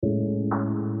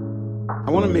I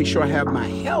want to make sure I have my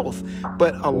health,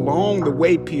 but along the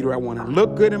way, Peter, I want to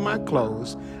look good in my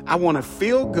clothes. I want to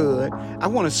feel good. I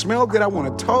want to smell good. I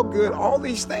want to talk good. All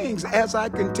these things as I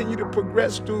continue to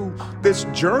progress through this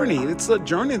journey. It's a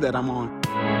journey that I'm on.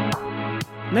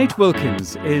 Nate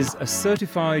Wilkins is a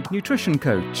certified nutrition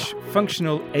coach,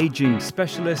 functional aging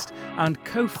specialist, and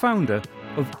co-founder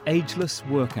of Ageless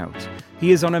Workout.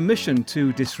 He is on a mission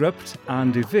to disrupt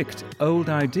and evict old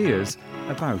ideas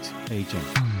about aging.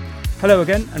 Hello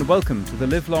again and welcome to the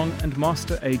Live Long and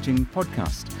Master Aging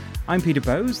podcast. I'm Peter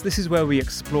Bowes. This is where we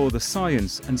explore the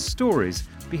science and stories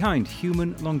behind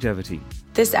human longevity.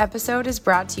 This episode is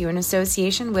brought to you in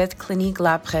association with Clinique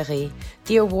La Prairie,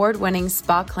 the award-winning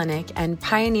spa clinic and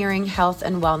pioneering health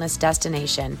and wellness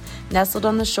destination nestled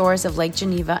on the shores of Lake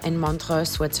Geneva in Montreux,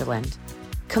 Switzerland.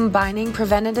 Combining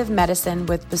preventative medicine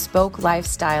with bespoke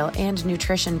lifestyle and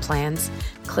nutrition plans,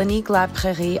 Clinique La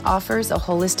Prairie offers a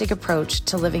holistic approach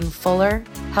to living fuller,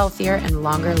 healthier, and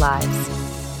longer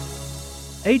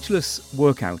lives. Ageless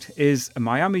Workout is a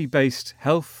Miami-based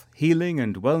health, healing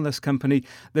and wellness company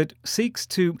that seeks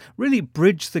to really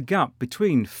bridge the gap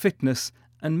between fitness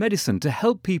and medicine to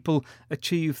help people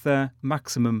achieve their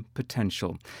maximum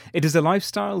potential. It is a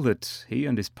lifestyle that he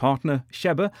and his partner,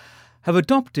 Shebah, have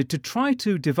adopted to try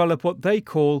to develop what they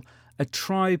call a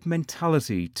tribe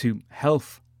mentality to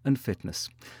health and fitness.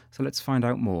 So let's find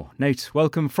out more. Nate,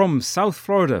 welcome from South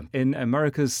Florida in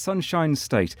America's Sunshine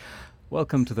State.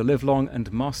 Welcome to the Live Long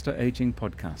and Master Aging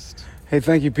podcast. Hey,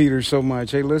 thank you, Peter, so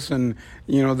much. Hey, listen,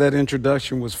 that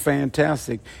introduction was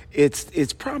fantastic.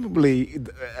 It's probably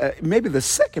maybe the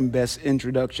second best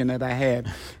introduction that I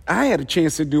had. I had a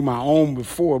chance to do my own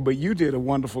before, but you did a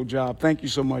wonderful job. Thank you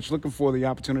so much. Looking for the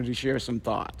opportunity to share some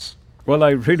thoughts. Well,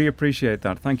 I really appreciate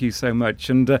that. Thank you so much.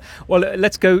 And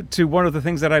let's go to one of the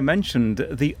things that I mentioned,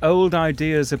 the old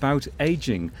ideas about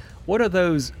aging. What are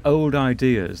those old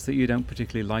ideas that you don't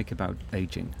particularly like about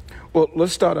aging? Well,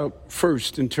 let's start out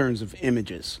first in terms of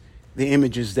images. The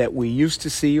images that we used to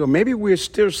see, or maybe we're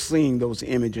still seeing those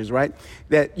images, right?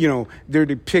 That, they're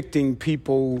depicting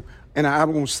people, and I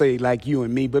won't say like you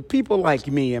and me, but people like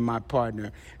me and my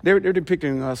partner. They're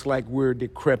depicting us like we're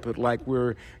decrepit, like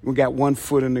we got one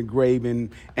foot in the grave, and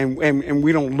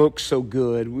we don't look so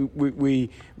good. We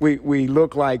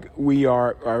look like we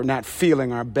are not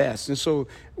feeling our best, and so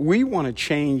we want to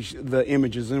change the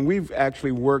images, and we've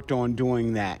actually worked on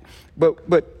doing that. But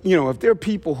if there are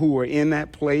people who are in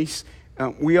that place,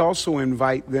 we also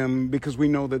invite them because we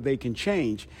know that they can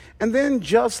change. And then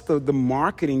just the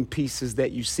marketing pieces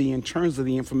that you see in terms of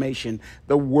the information,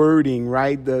 the wording,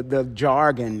 right, the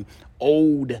jargon,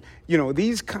 old,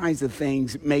 these kinds of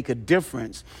things make a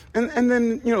difference. And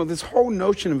then, this whole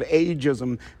notion of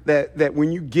ageism that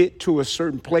when you get to a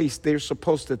certain place, they're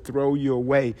supposed to throw you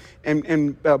away.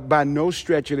 And by no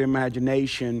stretch of the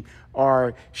imagination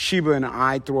are Shebah and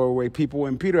I throwaway people.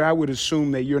 And Peter, I would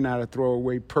assume that you're not a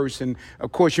throwaway person.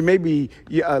 Of course, you may be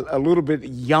a little bit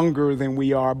younger than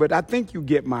we are, but I think you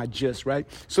get my gist, right?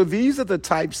 So these are the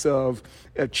types of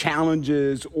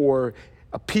challenges or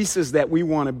pieces that we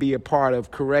want to be a part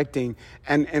of correcting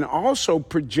and also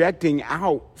projecting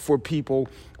out for people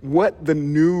what the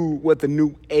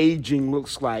new aging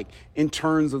looks like in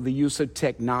terms of the use of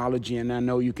technology. And I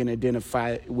know you can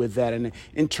identify with that. And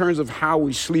in terms of how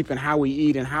we sleep and how we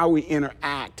eat and how we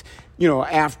interact,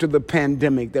 after the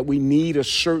pandemic, that we need a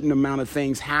certain amount of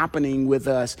things happening with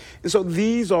us. And so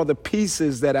these are the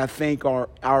pieces that I think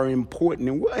are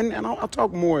important. And I'll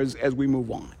talk more as we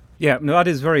move on. Yeah, no, that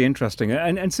is very interesting.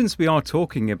 And since we are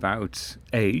talking about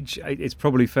age, it's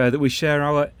probably fair that we share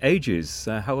our ages.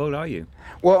 How old are you?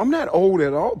 Well, I'm not old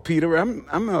at all, Peter.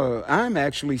 I'm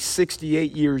actually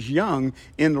 68 years young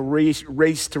in the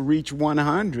race to reach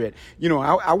 100.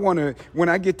 I want to, when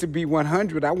I get to be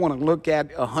 100, I want to look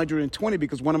at 120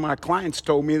 because one of my clients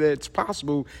told me that it's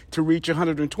possible to reach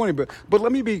 120. But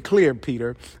let me be clear,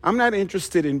 Peter. I'm not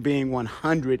interested in being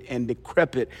 100 and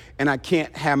decrepit and I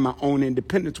can't have my own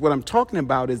independence. What I'm talking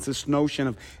about is this notion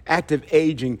of active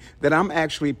aging, that I'm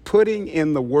actually putting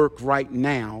in the work right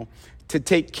now to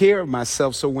take care of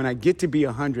myself so when I get to be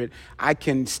 100, I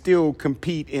can still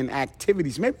compete in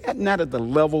activities. Maybe not at the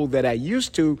level that I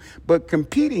used to, but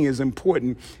competing is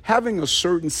important. Having a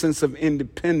certain sense of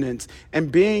independence and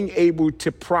being able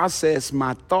to process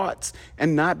my thoughts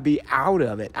and not be out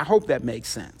of it. I hope that makes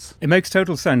sense. It makes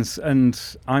total sense. And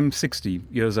I'm 60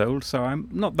 years old, so I'm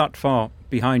not that far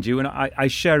behind you. And I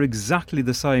share exactly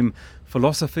the same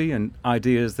philosophy and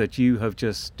ideas that you have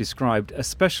just described,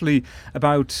 especially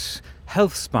about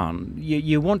health span.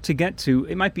 You want to get to,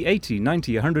 it might be 80,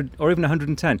 90, 100, or even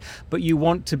 110, but you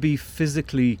want to be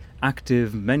physically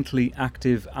active, mentally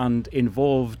active and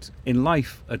involved in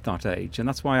life at that age. And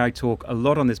that's why I talk a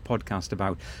lot on this podcast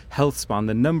about health span,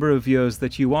 the number of years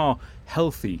that you are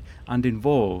healthy and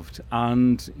involved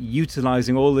and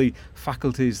utilising all the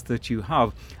faculties that you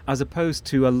have, as opposed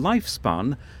to a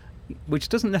lifespan which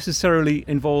doesn't necessarily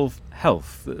involve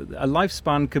health. A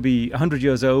lifespan could be 100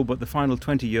 years old, but the final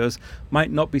 20 years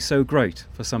might not be so great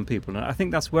for some people. And I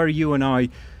think that's where you and I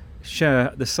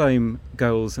share the same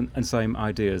goals and same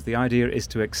ideas. The idea is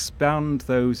to expand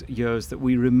those years that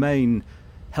we remain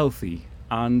healthy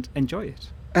and enjoy it.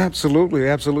 Absolutely,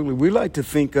 absolutely. We like to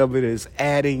think of it as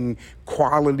adding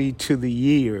quality to the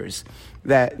years,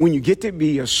 that when you get to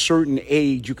be a certain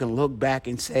age, you can look back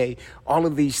and say all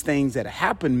of these things that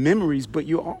happen, memories, but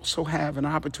you also have an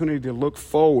opportunity to look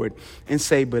forward and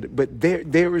say, but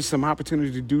there is some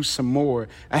opportunity to do some more.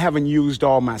 I haven't used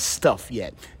all my stuff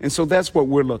yet. And so that's what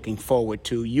we're looking forward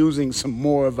to, using some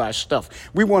more of our stuff.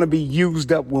 We want to be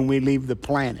used up when we leave the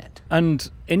planet.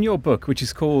 And in your book, which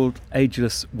is called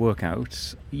Ageless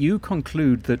Workout, you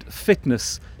conclude that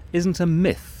fitness isn't a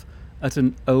myth at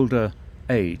an older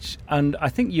age. And I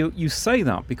think you say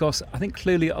that because I think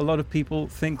clearly a lot of people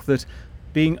think that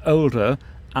being older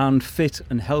and fit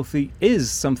and healthy is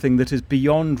something that is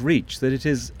beyond reach, that it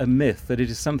is a myth, that it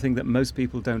is something that most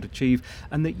people don't achieve,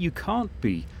 and that you can't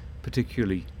be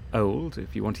particularly old,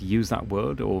 if you want to use that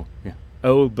word, or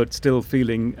old but still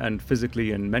feeling and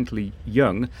physically and mentally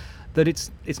young, that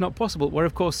it's not possible, where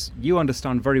of course you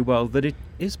understand very well that it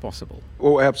is possible.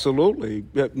 Oh, absolutely.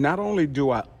 Not only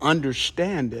do I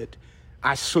understand it,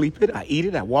 I sleep it, I eat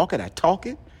it, I walk it, I talk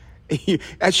it.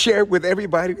 I share it with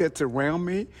everybody that's around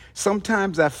me.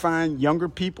 Sometimes I find younger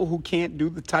people who can't do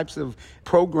the types of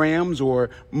programs or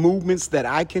movements that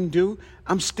I can do.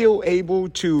 I'm still able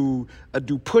to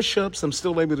do push-ups. I'm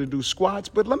still able to do squats.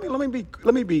 But let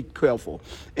me be careful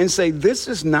and say this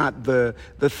is not the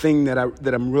thing that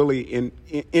I'm really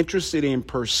interested in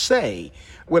per se.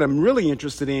 What I'm really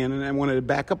interested in, and I wanted to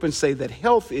back up and say that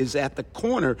health is at the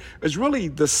corner, is really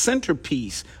the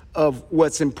centerpiece of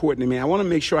what's important to me. I want to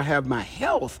make sure I have my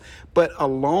health, but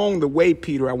along the way,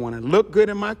 Peter, I want to look good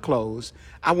in my clothes.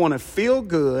 I want to feel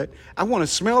good. I want to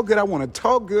smell good. I want to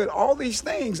talk good. All these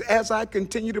things as I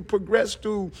continue to progress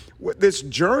through this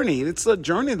journey. It's a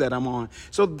journey that I'm on.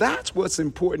 So that's what's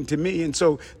important to me. And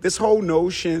so this whole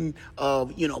notion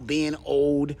of, being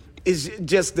old is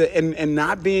just and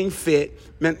not being fit.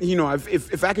 Man,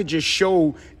 if I could just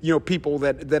show, people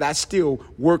that I still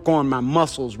work on my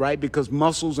muscles, right? Because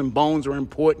muscles and bones are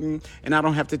important, and I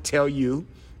don't have to tell you.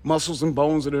 Muscles and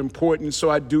bones are important, so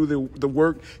I do the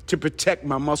work to protect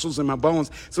my muscles and my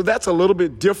bones. So that's a little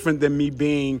bit different than me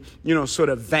being, sort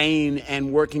of vain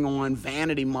and working on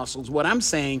vanity muscles. What I'm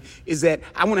saying is that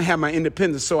I want to have my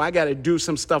independence, so I got to do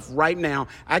some stuff right now.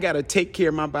 I got to take care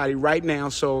of my body right now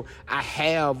so I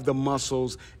have the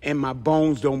muscles and my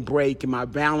bones don't break and my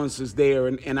balance is there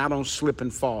and I don't slip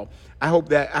and fall. I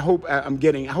hope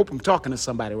I'm talking to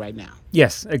somebody right now.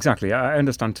 Yes, exactly. I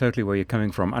understand totally where you're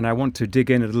coming from. And I want to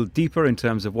dig in a little deeper in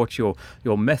terms of what your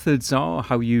methods are,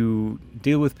 how you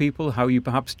deal with people, how you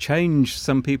perhaps change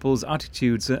some people's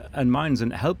attitudes and minds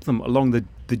and help them along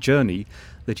the journey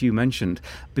that you mentioned.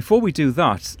 Before we do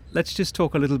that, let's just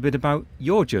talk a little bit about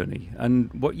your journey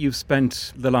and what you've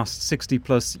spent the last 60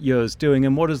 plus years doing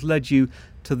and what has led you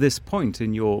to this point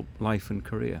in your life and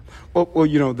career.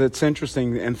 Well, that's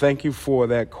interesting, and thank you for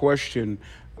that question.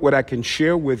 What I can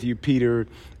share with you, Peter,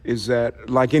 is that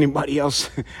like anybody else,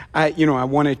 I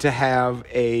wanted to have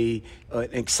an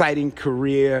exciting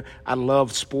career. I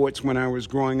loved sports when I was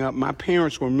growing up. My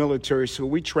parents were military, so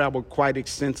we traveled quite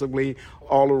extensively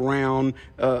all around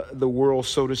the world,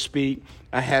 so to speak.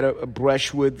 I had a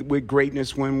brush with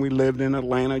greatness when we lived in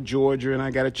Atlanta, Georgia, and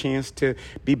I got a chance to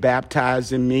be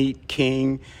baptized and meet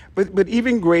King. But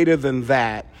even greater than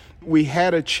that, we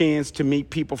had a chance to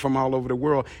meet people from all over the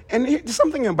world. And there's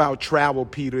something about travel,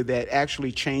 Peter, that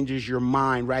actually changes your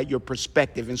mind, right? Your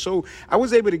perspective. And so I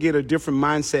was able to get a different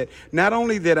mindset. Not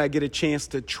only did I get a chance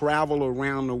to travel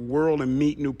around the world and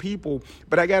meet new people,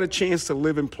 but I got a chance to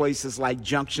live in places like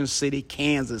Junction City,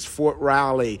 Kansas, Fort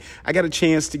Riley. I got a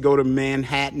chance to go to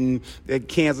Manhattan, the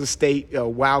Kansas State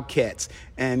Wildcats,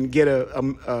 and get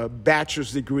a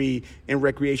bachelor's degree in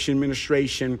recreation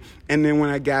administration. And then when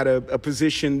I got a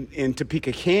position in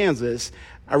Topeka, Kansas,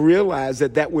 I realized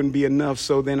that wouldn't be enough.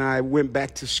 So then I went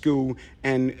back to school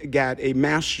and got a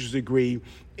master's degree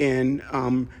in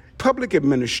public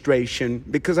administration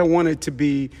because I wanted to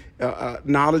be more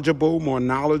knowledgeable,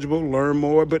 learn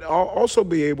more, but I'll also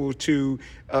be able to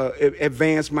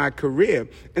advance my career.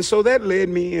 And so that led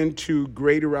me into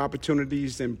greater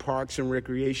opportunities in parks and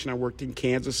recreation. I worked in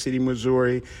Kansas City,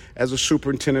 Missouri as a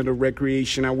superintendent of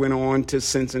recreation. I went on to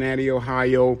Cincinnati,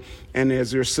 Ohio, and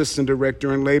as their assistant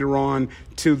director, and later on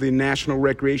to the National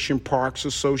Recreation Parks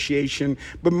Association.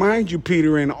 But mind you,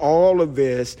 Peter, in all of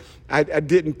this, I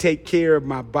didn't take care of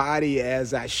my body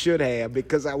as I should have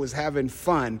because I was having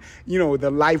fun. The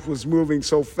life was moving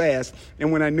so fast.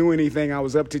 And when I knew anything, I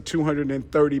was up to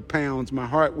 230 pounds. My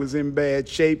heart was in bad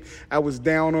shape. I was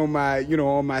down on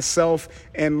on myself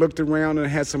and looked around and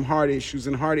had some heart issues.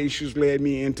 And heart issues led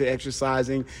me into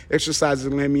exercising.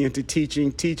 Exercising led me into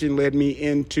teaching. Teaching led me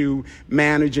into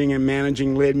managing. And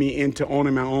managing led me into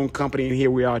owning my own company. And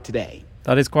here we are today.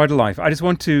 That is quite a life. I just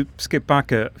want to skip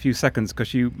back a few seconds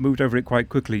because you moved over it quite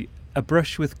quickly. A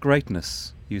brush with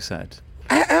greatness, you said.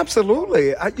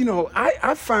 Absolutely. I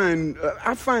find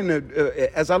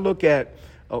that as I look at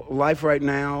life right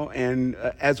now, and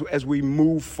as we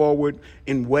move forward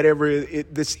in whatever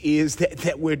this is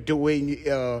that we're doing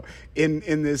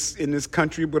in this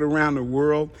country, but around the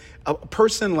world, a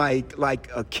person like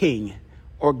a King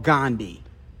or Gandhi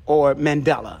or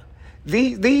Mandela.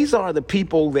 These are the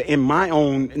people that in my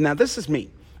own, now this is me,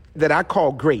 that I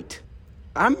call great.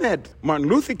 I met Martin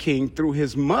Luther King through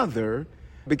his mother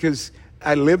because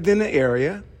I lived in the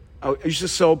area. I used to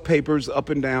sell papers up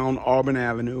and down Auburn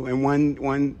Avenue. And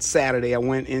one Saturday I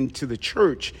went into the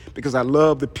church because I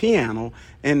love the piano.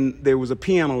 And there was a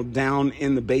piano down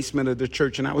in the basement of the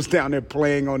church. And I was down there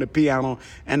playing on the piano.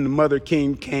 And the Mother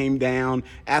King came down,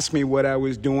 asked me what I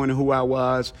was doing, who I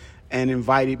was, and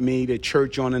invited me to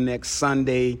church on the next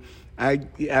Sunday. I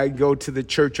go to the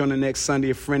church on the next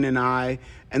Sunday, a friend and I,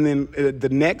 and then the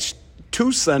next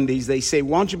 2 Sundays, they say,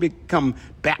 why don't you become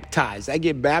baptized? I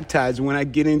get baptized. When I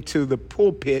get into the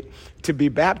pulpit to be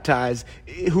baptized,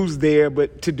 who's there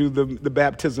but to do the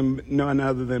baptism? None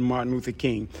other than Martin Luther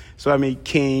King. So I meet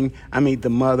King, I meet the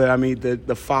mother, I meet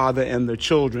the father and the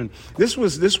children. This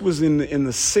was in the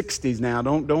 60s. Now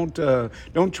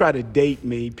don't try to date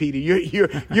me, Peter.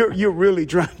 You're really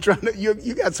trying to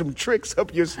you got some tricks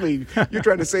up your sleeve. You're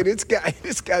trying to say this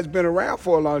guy's been around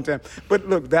for a long time. But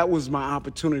look, that was my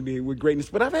opportunity with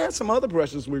greatness. But I've had some other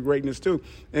brushes with greatness too.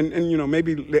 And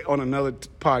maybe on another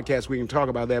podcast we can talk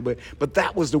about that. But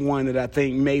that was the one that I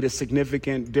think made a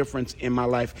significant difference in my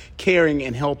life, caring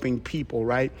and helping people,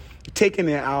 right? Taking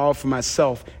it off of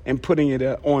myself and putting it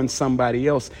on somebody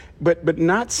else. But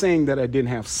not saying that I didn't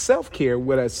have self-care.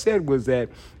 What I said was that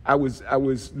I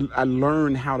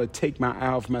learned how to take my eye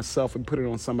off myself and put it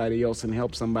on somebody else and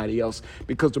help somebody else.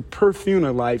 Because the perfume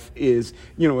of life is,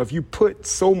 if you put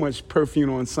so much perfume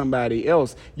on somebody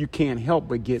else, you can't help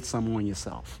but get some on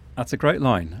yourself. That's a great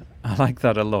line. I like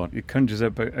that a lot. It conjures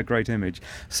up a great image.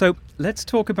 So let's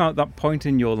talk about that point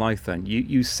in your life then.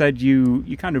 You said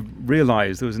you kind of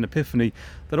realized there was an epiphany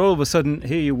that all of a sudden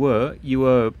here you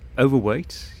were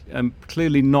overweight and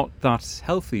clearly not that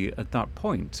healthy at that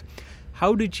point.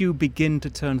 How did you begin to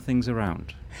turn things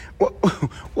around? Well,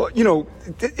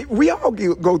 we all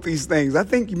go through these things. I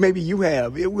think maybe you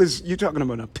have. You're talking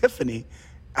about an epiphany.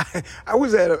 I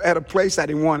was at a place I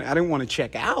didn't want to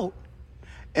check out.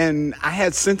 And I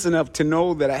had sense enough to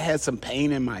know that I had some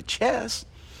pain in my chest.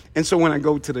 And so when I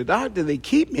go to the doctor, they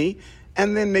keep me.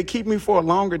 And then they keep me for a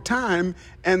longer time.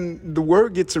 And the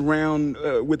word gets around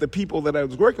with the people that I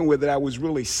was working with that I was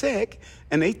really sick.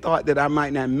 And they thought that I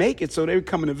might not make it. So they were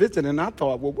coming to visit. And I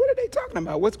thought, well, what are they talking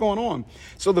about? What's going on?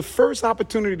 So the first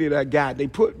opportunity that I got,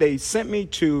 they sent me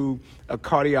to a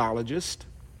cardiologist.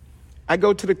 I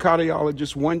go to the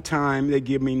cardiologist one time. They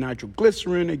give me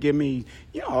nitroglycerin. They give me,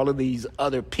 all of these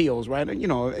other pills, right?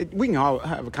 We can all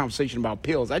have a conversation about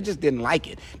pills. I just didn't like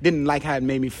it. Didn't like how it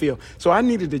made me feel. So I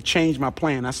needed to change my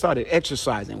plan. I started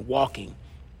exercising, walking.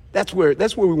 That's where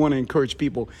we want to encourage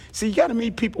people. See, you got to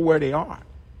meet people where they are.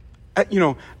 I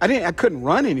couldn't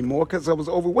run anymore because I was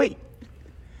overweight.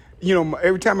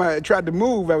 Every time I tried to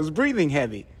move, I was breathing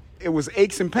heavy. It was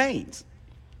aches and pains.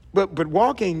 But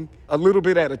walking a little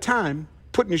bit at a time,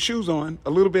 putting the shoes on a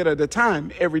little bit at a time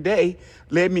every day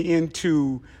led me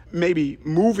into maybe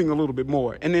moving a little bit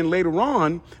more. And then later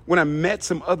on, when I met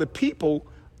some other people,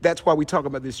 that's why we talk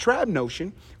about this tribe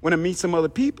notion. When I meet some other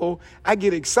people, I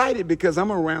get excited because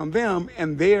I'm around them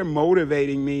and they're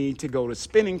motivating me to go to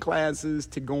spinning classes,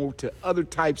 to go to other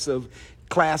types of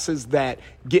classes that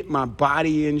get my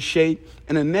body in shape.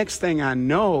 And the next thing I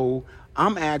know,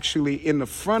 I'm actually in the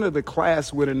front of the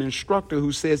class with an instructor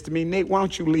who says to me, Nate, why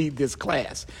don't you lead this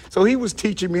class? So he was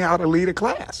teaching me how to lead a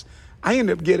class. I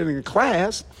ended up getting in a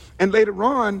class, and later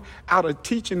on, out of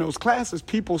teaching those classes,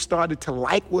 people started to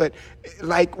like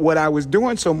what I was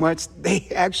doing so much, they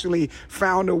actually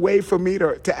found a way for me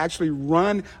to actually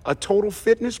run a total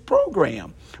fitness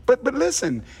program. But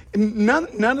listen,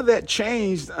 none of that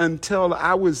changed until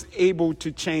I was able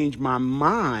to change my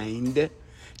mind,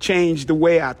 change the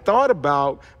way I thought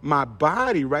about my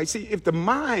body, right? See, if the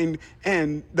mind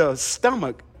and the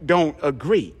stomach don't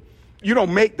agree, you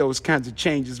don't make those kinds of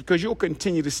changes because you'll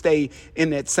continue to stay in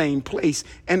that same place.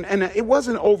 And it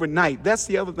wasn't overnight. That's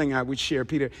the other thing I would share,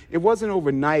 Peter. It wasn't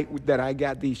overnight that I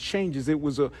got these changes. It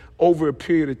was over a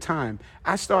period of time.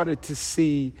 I started to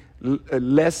see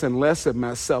less and less of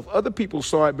myself. Other people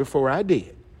saw it before I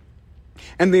did.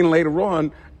 And then later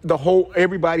on,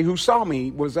 everybody who saw me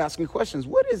was asking questions.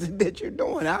 What is it that you're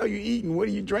doing? How are you eating? What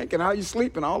are you drinking? How are you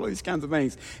sleeping? All of these kinds of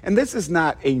things. And this is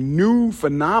not a new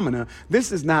phenomena.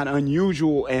 This is not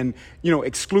unusual and,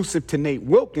 exclusive to Nate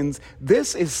Wilkins.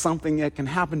 This is something that can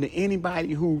happen to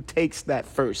anybody who takes that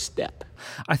first step.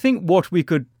 I think what we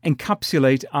could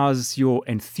encapsulate as your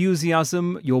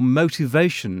enthusiasm, your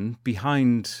motivation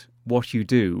behind what you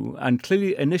do, and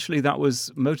clearly initially that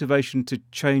was motivation to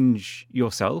change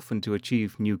yourself and to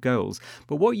achieve new goals.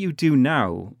 But what you do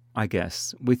now, I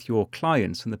guess, with your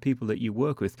clients and the people that you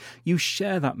work with, you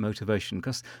share that motivation,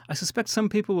 because I suspect some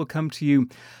people will come to you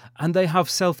and they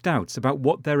have self-doubts about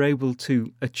what they're able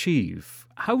to achieve.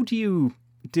 How do you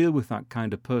deal with that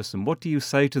kind of person? What do you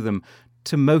say to them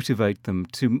to motivate them,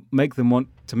 to make them want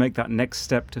to make that next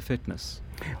step to fitness?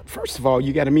 First of all,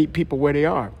 you got to meet people where they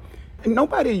are. And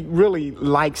nobody really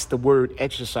likes the word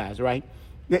exercise, right?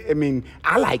 I mean,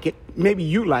 I like it. Maybe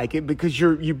you like it because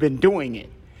you've been doing it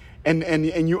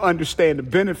and you understand the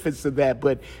benefits of that.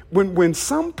 But when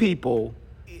some people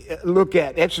look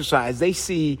at exercise, they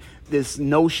see this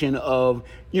notion of,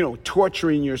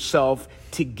 torturing yourself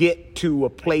to get to a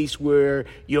place where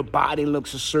your body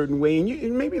looks a certain way.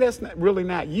 And maybe that's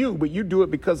not you, but you do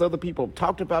it because other people have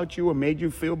talked about you or made you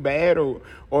feel bad or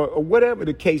whatever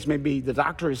the case may be. The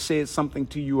doctor has said something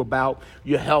to you about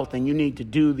your health and you need to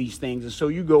do these things. And so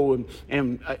you go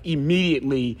and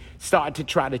immediately start to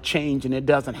try to change, and it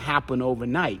doesn't happen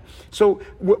overnight. So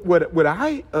what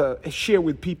I share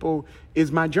with people is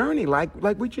my journey,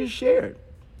 like we just shared.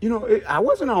 I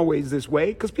wasn't always this way,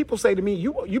 because people say to me,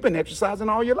 you've been exercising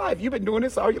all your life. You've been doing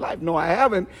this all your life. No, I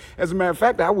haven't. As a matter of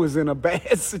fact, I was in a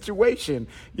bad situation,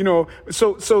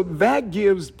 so that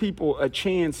gives people a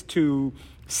chance to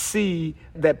see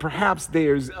that perhaps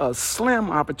there's a slim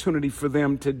opportunity for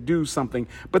them to do something.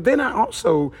 But then I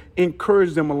also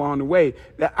encourage them along the way.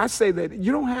 That I say that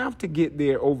you don't have to get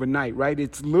there overnight, right?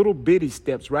 It's little bitty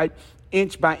steps, right?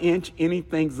 Inch by inch,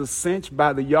 anything's a cinch.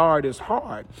 By the yard is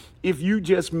hard. If you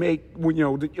just make,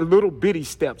 the little bitty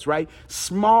steps, right?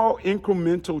 Small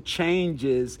incremental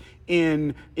changes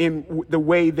in the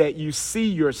way that you see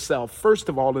yourself, first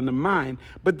of all, in the mind,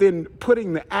 but then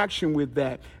putting the action with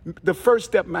that. The first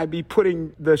step might be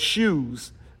putting the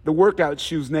workout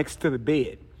shoes next to the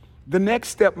bed. The next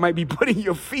step might be putting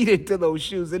your feet into those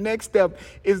shoes. The next step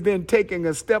is then taking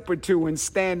a step or two and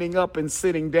standing up and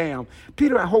sitting down.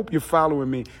 Peter, I hope you're following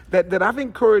me, that I've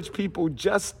encouraged people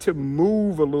just to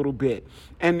move a little bit.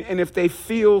 And if they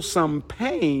feel some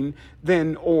pain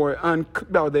or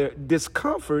their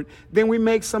discomfort, then we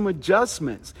make some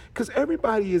adjustments, because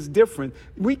everybody is different.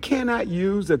 We cannot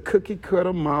use a cookie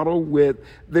cutter model with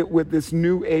this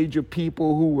new age of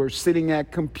people who are sitting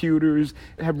at computers,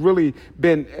 have really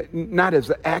been not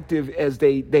as active as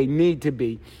they need to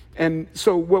be. And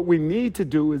so what we need to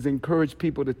do is encourage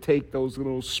people to take those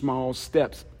little small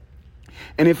steps.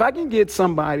 And if I can get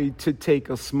somebody to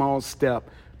take a small step,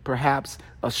 perhaps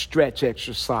a stretch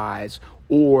exercise,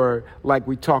 or like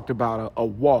we talked about, a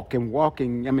walk. And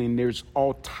walking, there's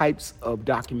all types of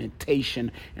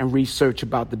documentation and research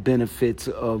about the benefits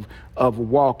of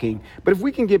walking. But if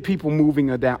we can get people moving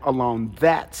along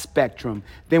that spectrum,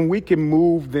 then we can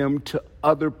move them to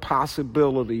other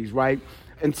possibilities, right?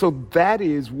 And so that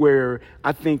is where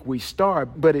I think we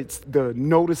start, but it's the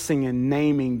noticing and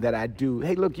naming that I do.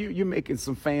 Hey, look, you're making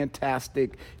some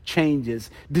fantastic changes.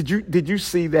 Did you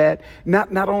see that?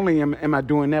 Not only am I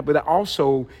doing that, but I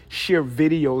also share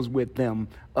videos with them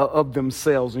of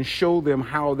themselves and show them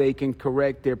how they can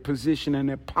correct their position and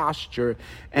their posture,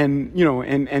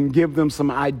 and give them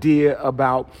some idea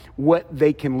about what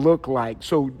they can look like.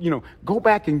 So, go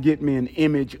back and get me an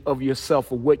image of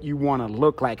yourself of what you want to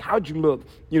look like. How'd you look,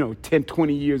 10,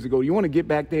 20 years ago? You want to get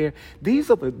back there? These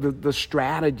are the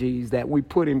strategies that we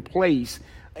put in place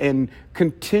and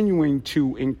continuing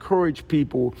to encourage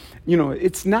people.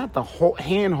 It's not the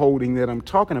hand holding that I'm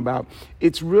talking about.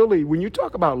 It's really, when you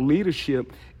talk about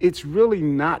leadership, it's really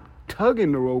not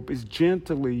tugging the rope, it's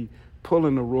gently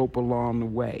pulling the rope along the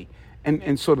way.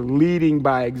 And sort of leading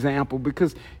by example,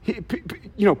 because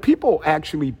people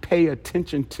actually pay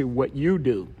attention to what you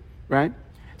do, right?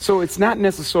 So it's not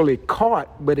necessarily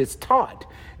caught, but it's taught.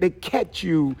 They catch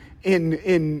you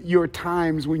in your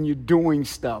times when you're doing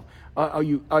stuff. Are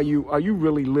you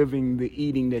really living the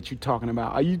eating that you're talking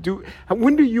about?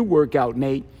 When do you work out,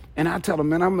 Nate? And I tell them,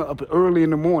 man, I'm up early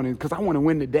in the morning because I want to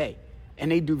win the day. And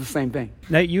they do the same thing.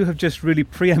 Nate, you have just really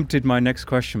preempted my next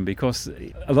question, because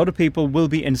a lot of people will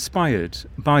be inspired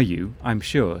by you, I'm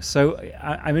sure. So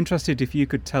I'm interested if you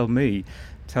could tell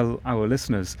our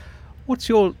listeners, what's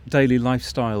your daily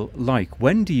lifestyle like?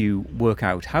 When do you work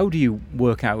out? How do you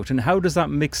work out? And how does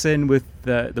that mix in with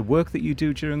the work that you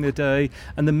do during the day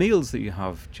and the meals that you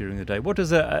have during the day? What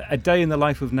does a day in the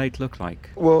life of Nate look like?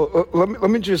 Well,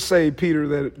 let me just say,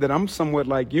 Peter, that I'm somewhat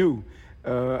like you.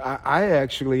 I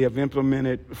actually have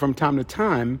implemented from time to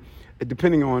time,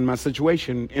 depending on my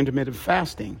situation, intermittent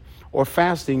fasting or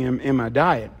fasting in my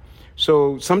diet.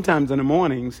 So sometimes in the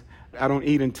mornings, I don't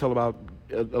eat until about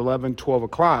 11, 12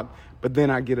 o'clock, but then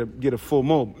I get a full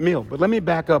meal. But let me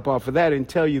back up off of that and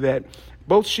tell you that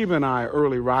both Shebah and I are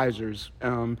early risers,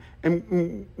 and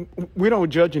we don't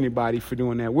judge anybody for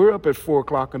doing that. We're up at 4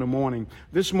 o'clock in the morning.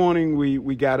 This morning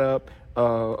we got up.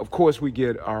 Of course, we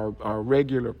get our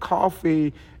regular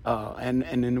coffee, and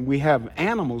then we have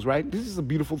animals, right? This is a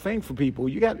beautiful thing for people.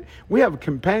 We have a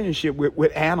companionship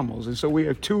with animals, and so we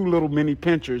have 2 little mini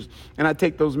pinchers, and I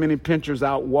take those mini pinchers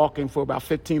out walking for about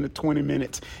 15 to 20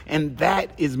 minutes, and that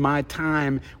is my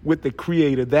time with the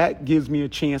Creator. That gives me a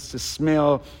chance to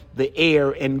smell the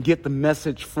air and get the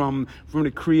message from the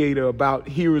Creator about,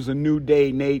 here is a new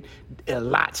day, Nate.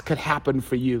 Lots could happen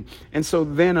for you. And so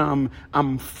then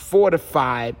I'm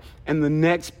fortified, and the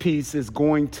next piece is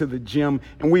going to the gym.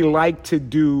 And we like to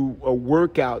do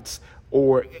workouts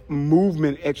or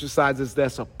movement exercises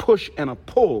that's a push and a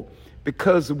pull,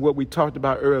 because of what we talked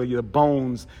about earlier, the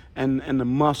bones and the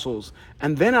muscles.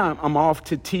 And then I'm off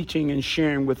to teaching and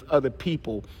sharing with other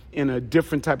people in a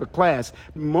different type of class.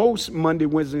 Most Monday,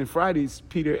 Wednesday, and Fridays,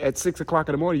 Peter, at 6 o'clock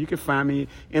in the morning, you can find me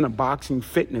in a boxing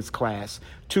fitness class.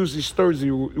 Tuesdays,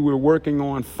 Thursdays, we're working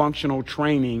on functional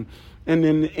training. And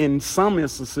then in some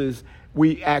instances,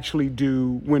 we actually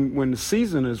do, when the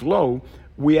season is low,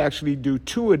 we actually do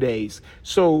 2-a-days.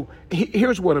 So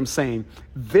here's what I'm saying.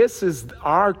 This is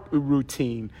our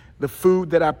routine. The food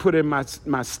that I put in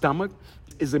my stomach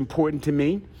is important to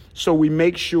me. So we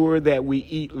make sure that we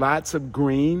eat lots of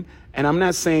green. And I'm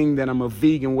not saying that I'm a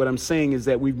vegan. What I'm saying is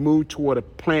that we've moved toward a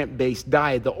plant-based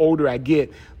diet. The older I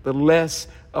get, the less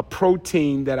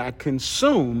protein that I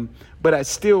consume, but I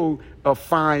still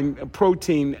find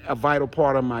protein a vital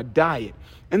part of my diet.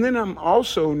 And then I'm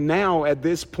also now at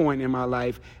this point in my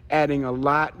life adding a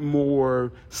lot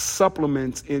more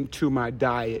supplements into my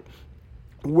diet,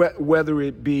 whether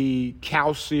it be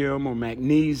calcium or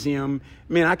magnesium.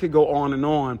 I mean, I could go on and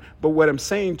on. But what I'm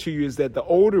saying to you is that the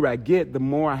older I get, the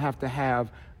more I have to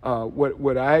have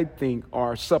what I think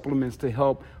are supplements to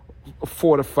help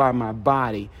fortify my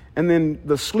body. And then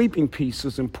the sleeping piece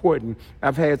is important.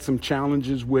 I've had some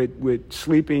challenges with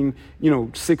sleeping,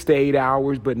 6 to 8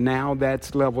 hours, but now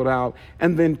that's leveled out.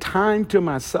 And then time to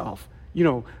myself.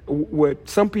 What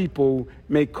some people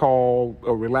may call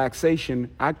a relaxation,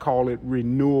 I call it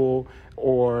renewal,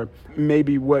 or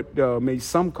maybe what may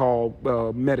some call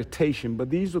meditation. But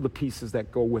these are the pieces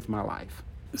that go with my life.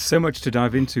 So much to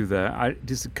dive into there.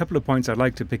 Just a couple of points I'd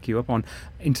like to pick you up on.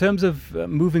 In terms of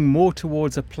moving more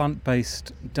towards a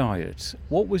plant-based diet,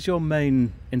 what was your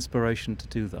main inspiration to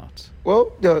do that?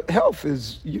 Well, the health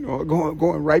is,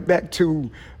 going right back to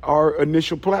our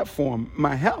initial platform,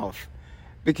 my health.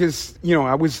 Because,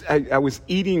 I was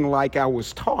eating like I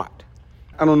was taught.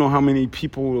 I don't know how many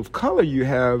people of color you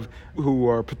have who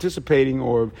are participating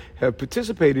or have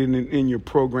participated in your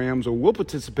programs or will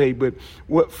participate, but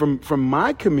from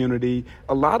my community,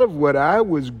 a lot of what I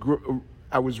was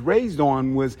raised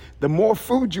on was the more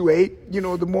food you ate,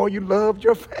 the more you loved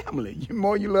your family, the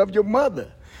more you loved your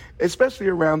mother. Especially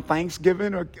around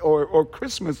Thanksgiving or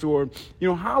Christmas or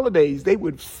holidays, they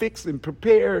would fix and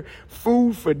prepare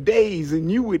food for days, and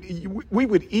we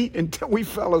would eat until we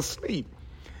fell asleep.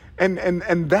 And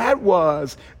that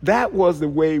was the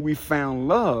way we found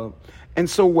love. And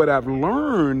so what I've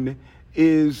learned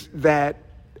is that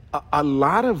a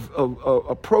lot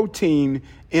of protein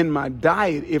in my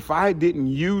diet, if I didn't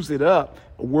use it up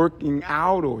working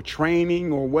out or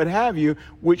training or what have you,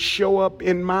 would show up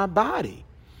in my body.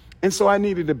 And so I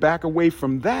needed to back away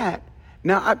from that.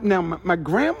 Now, my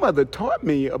grandmother taught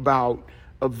me about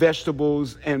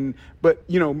vegetables, but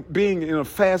being in a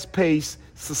fast-paced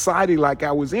society like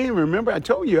I was in. Remember, I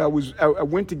told you I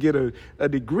went to get a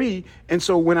degree, and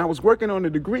so when I was working on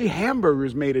the degree,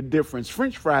 hamburgers made a difference,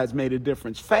 French fries made a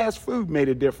difference, fast food made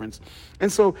a difference,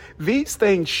 and so these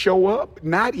things show up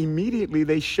not immediately;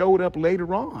 they showed up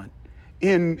later on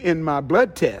in my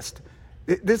blood test.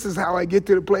 This is how I get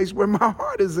to the place where my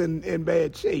heart is in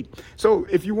bad shape. So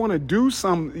if you want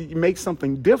to make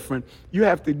something different, you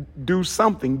have to do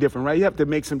something different, right? You have to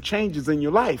make some changes in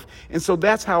your life. And so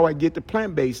that's how I get to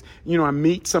plant-based. I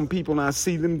meet some people and I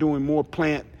see them doing more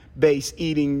plant-based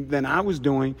eating than I was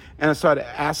doing. And I started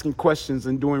asking questions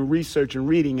and doing research and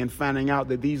reading and finding out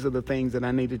that these are the things that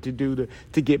I needed to do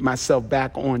to get myself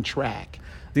back on track.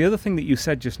 The other thing that you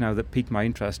said just now that piqued my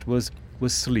interest was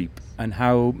sleep, and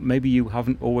how maybe you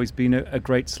haven't always been a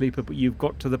great sleeper, but you've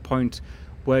got to the point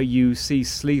where you see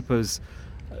sleep as,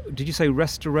 did you say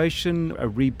restoration, a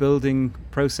rebuilding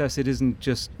process? It isn't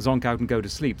just zonk out and go to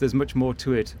sleep. There's much more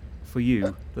to it for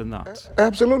you than that.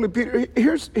 Absolutely, Peter.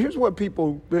 Here's what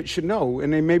people should know,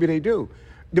 and maybe they do.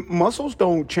 The muscles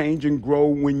don't change and grow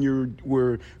when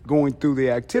we're going through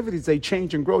the activities. They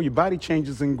change and grow. Your body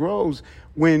changes and grows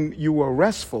when you are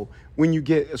restful, when you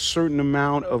get a certain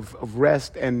amount of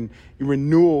rest and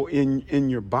renewal in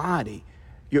your body.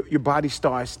 Your body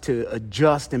starts to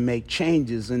adjust and make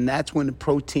changes, and that's when the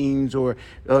proteins or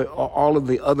all of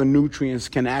the other nutrients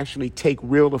can actually take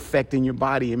real effect in your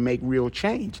body and make real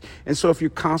change. And so if you're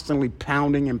constantly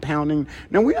pounding and pounding,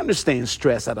 now we understand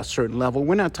stress at a certain level.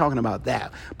 We're not talking about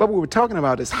that. But what we're talking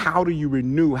about is how do you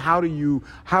renew? How are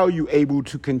you able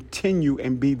to continue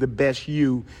and be the best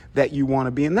you that you want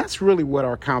to be? And that's really what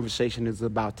our conversation is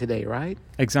about today, right?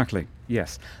 Exactly.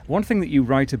 Yes. One thing that you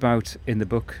write about in the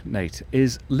book, Nate,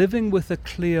 is living with a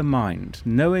clear mind,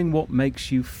 knowing what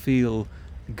makes you feel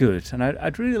good. And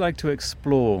I'd really like to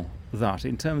explore that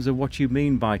in terms of what you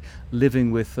mean by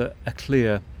living with a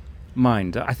clear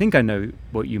mind. I think I know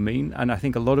what you mean, and I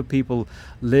think a lot of people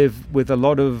live with a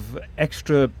lot of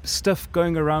extra stuff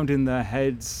going around in their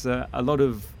heads, a lot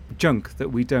of junk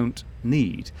that we don't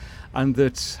need, and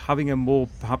that having a more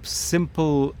perhaps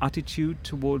simple attitude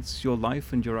towards your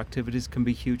life and your activities can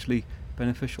be hugely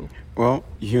beneficial. Well,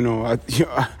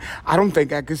 I don't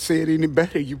think I could say it any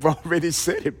better. You've already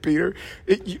said it, Peter.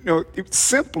 It's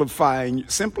simplifying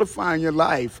your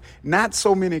life. Not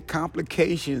so many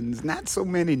complications, not so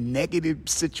many negative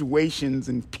situations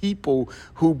and people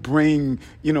who bring,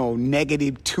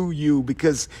 negative to you,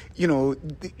 because,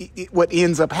 what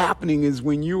ends up happening is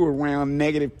when you're around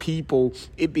negative people,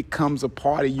 it becomes a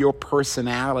part of your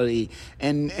personality,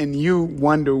 and you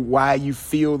wonder why you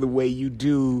feel the way you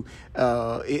do,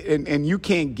 and you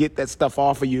can't get that stuff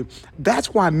off of you.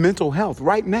 That's why mental health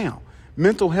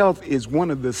is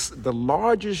one of the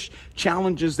largest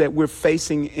challenges that we're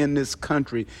facing in this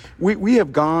country. We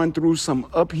have gone through some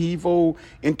upheaval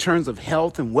in terms of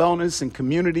health and wellness and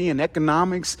community and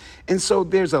economics. And so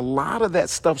there's a lot of that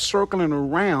stuff circling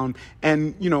around,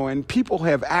 and people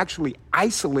have actually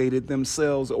isolated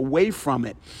themselves away from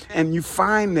it. And you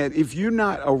find that if you're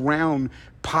not around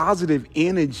positive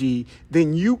energy,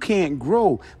 then you can't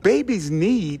grow. Babies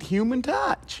need human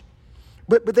touch.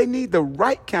 But they need the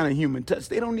right kind of human touch.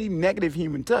 They don't need negative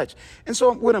human touch. And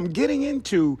so what I'm getting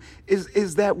into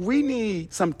is that we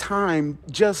need some time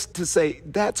just to say,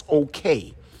 that's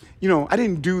okay. I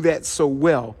didn't do that so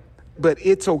well, but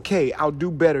it's okay. I'll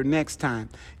do better next time.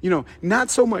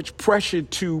 Not so much pressure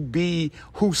to be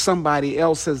who somebody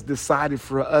else has decided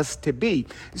for us to be.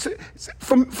 So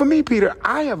for me, Peter,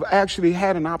 I have actually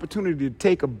had an opportunity to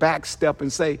take a back step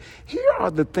and say, here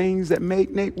are the things that make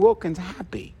Nate Wilkins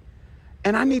happy.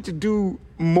 And I need to do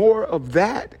more of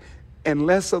that and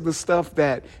less of the stuff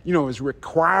that, is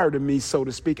required of me, so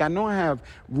to speak. I know I have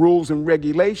rules and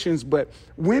regulations, but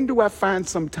when do I find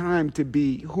some time to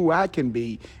be who I can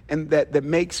be, and that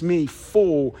makes me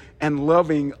full and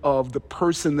loving of the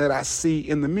person that I see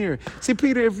in the mirror? See,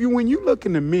 Peter, when you look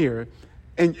in the mirror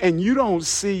and you don't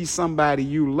see somebody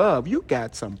you love, you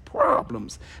got some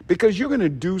problems, because you're going to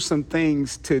do some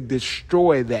things to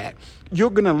destroy that. You're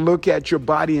going to look at your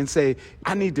body and say,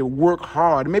 I need to work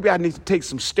hard. Maybe I need to take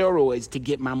some steroids to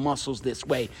get my muscles this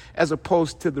way, as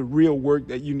opposed to the real work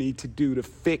that you need to do to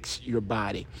fix your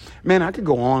body. Man, I could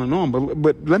go on and on,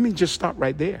 but let me just stop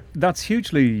right there. That's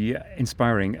hugely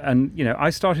inspiring. And, I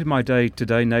started my day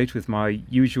today, Nate, with my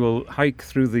usual hike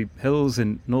through the hills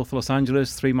in North Los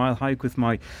Angeles, 3-mile hike with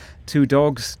my 2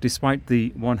 dogs, despite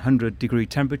the 100-degree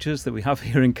temperatures that we have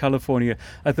here in California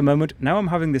at the moment. Now I'm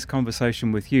having this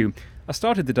conversation with you. I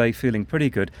started the day feeling pretty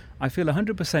good. I feel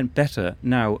 100% better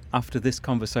now after this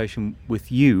conversation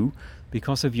with you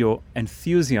because of your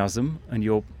enthusiasm and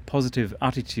your positive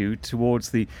attitude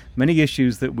towards the many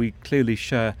issues that we clearly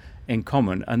share in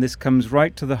common. And this comes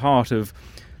right to the heart of,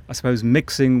 I suppose,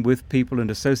 mixing with people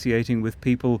and associating with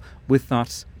people with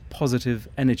that positive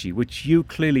energy, which you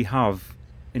clearly have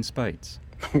in spades.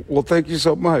 Well, thank you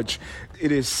so much.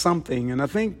 It is something, and I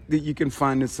think that you can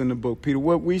find this in the book, Peter.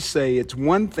 What we say, it's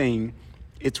one thing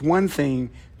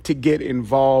to get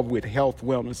involved with health,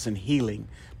 wellness, and healing,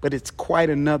 but it's quite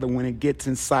another when it gets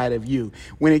inside of you.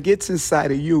 When it gets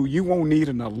inside of you, you won't need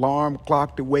an alarm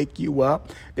clock to wake you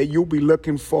up, that you'll be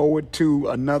looking forward to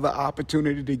another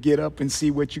opportunity to get up and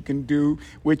see what you can do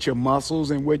with your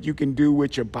muscles and what you can do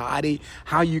with your body,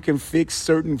 how you can fix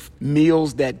certain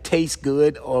meals that taste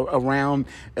good or around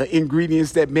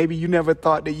ingredients that maybe you never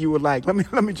thought that you would like.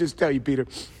 Let me just tell you, Peter,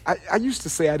 I used to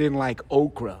say I didn't like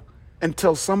okra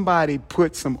until somebody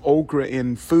put some okra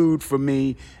in food for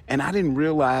me, and I didn't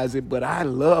realize it, but I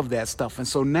love that stuff. And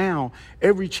so now,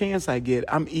 every chance I get,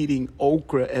 I'm eating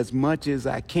okra as much as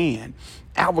I can.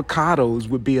 Avocados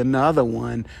would be another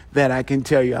one that I can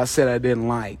tell you I said I didn't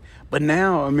like. But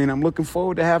now, I'm looking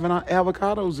forward to having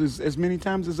avocados as many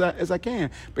times as I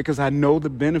can, because I know the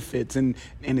benefits, and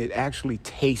it actually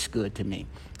tastes good to me.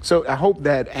 So I hope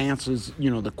that answers,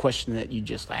 the question that you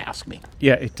just asked me.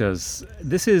 Yeah, it does.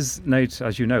 This is, Nate,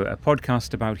 as you know, a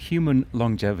podcast about human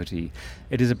longevity.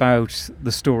 It is about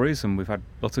the stories, and we've had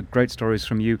lots of great stories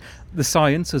from you, the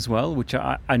science as well, which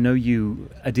I know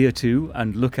you adhere to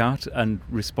and look at and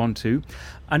respond to.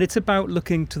 And it's about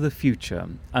looking to the future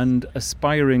and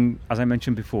aspiring, as I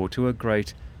mentioned before, to a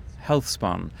great health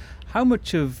span. How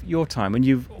much of your time, and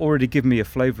you've already given me a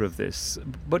flavour of this,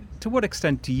 but to what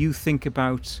extent do you think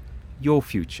about your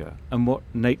future and what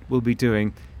Nate will be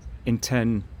doing in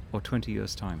 10 or 20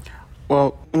 years' time?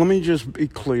 Well, let me just be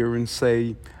clear and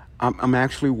say I'm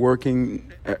actually working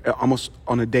almost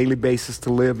on a daily basis to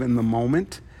live in the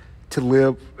moment, to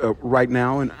live right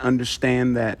now and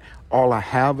understand that all I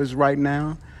have is right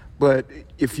now. But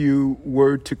if you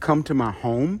were to come to my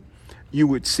home, you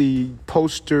would see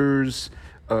posters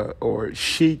or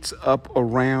sheets up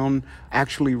around,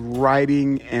 actually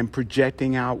writing and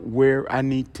projecting out where I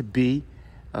need to be,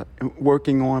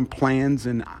 working on plans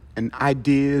and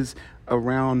ideas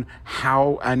around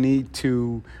how I need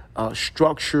to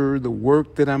structure the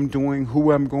work that I'm doing,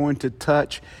 who I'm going to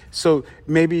touch. So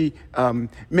maybe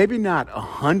not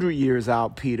 100 years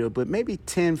out, Peter, but maybe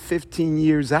 10, 15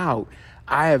 years out,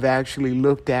 I have actually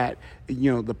looked at,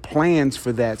 the plans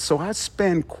for that. So I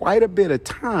spend quite a bit of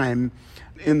time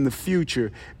in the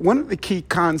future. One of the key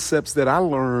concepts that I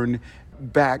learned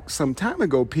back some time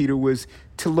ago, Peter, was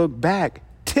to look back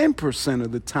 10%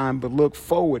 of the time, but look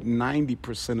forward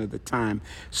 90% of the time.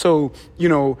 So,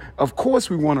 of course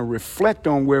we want to reflect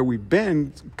on where we've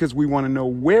been because we want to know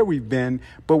where we've been,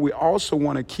 but we also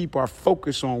want to keep our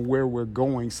focus on where we're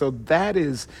going. So that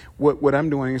is what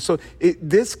I'm doing. So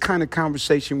this kind of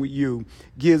conversation with you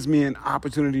gives me an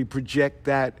opportunity to project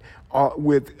that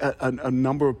with a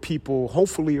number of people,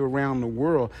 hopefully around the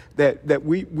world, that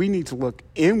we need to look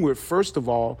inward, first of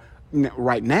all,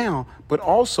 right now, but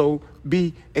also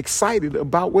be excited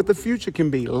about what the future can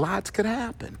be. Lots could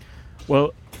happen.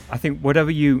 Well, I think whatever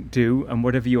you do and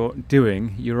whatever you're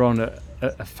doing, you're on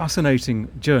a fascinating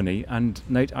journey. And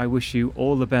Nate, I wish you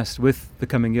all the best with the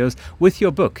coming years, with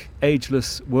your book,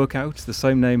 Ageless Workout, the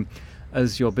same name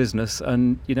as your business.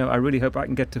 And, I really hope I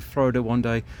can get to Florida one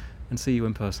day and see you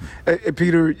in person. Hey,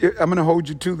 Peter, I'm going to hold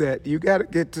you to that. You got to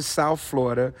get to South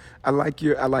Florida. I like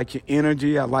your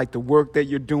energy. I like the work that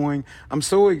you're doing. I'm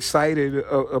so excited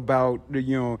about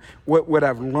what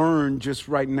I've learned just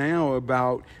right now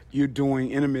about you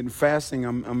doing intermittent fasting.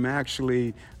 I'm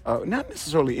actually not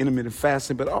necessarily intermittent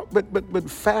fasting, but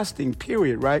fasting,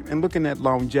 period, right? And looking at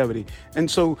longevity.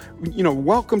 And so,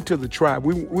 welcome to the tribe.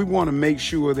 We want to make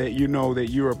sure that you know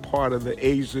that you're a part of the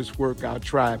Ageless Workout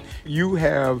tribe. You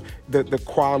have the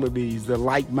qualities, the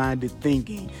like-minded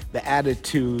thinking, the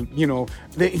attitude,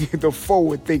 the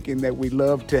forward thinking that we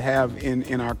love to have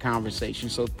in our conversation.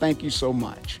 So thank you so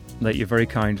much. Nate, you're very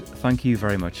kind. Thank you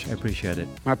very much. I appreciate it.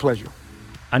 My pleasure.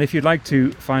 And if you'd like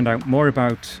to find out more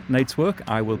about Nate's work,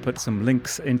 I will put some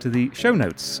links into the show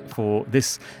notes for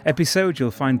this episode.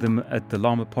 You'll find them at the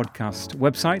LLAMA podcast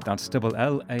website. That's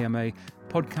LLAMA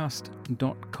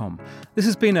podcast.com. This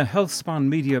has been a HealthSpan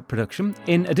Media production.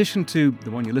 In addition to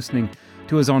the one you're listening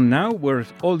to us on now, we're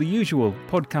at all the usual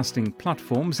podcasting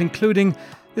platforms, including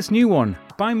This new one,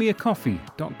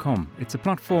 buymeacoffee.com. It's a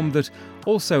platform that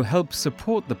also helps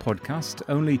support the podcast,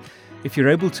 only if you're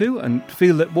able to and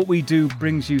feel that what we do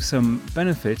brings you some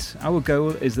benefit. Our goal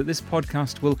is that this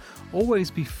podcast will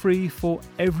always be free for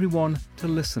everyone to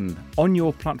listen on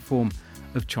your platform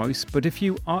of choice, but if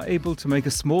you are able to make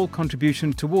a small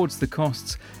contribution towards the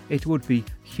costs, it would be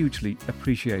hugely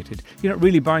appreciated. You're not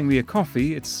really buying me a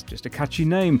coffee, it's just a catchy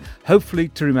name, hopefully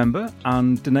to remember,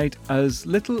 and donate as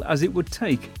little as it would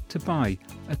take to buy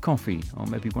a coffee, or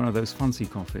maybe one of those fancy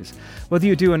coffees. Whether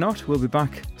you do or not, we'll be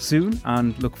back soon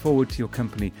and look forward to your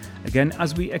company again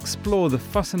as we explore the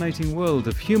fascinating world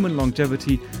of human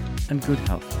longevity and good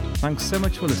health. Thanks so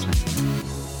much for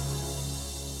listening.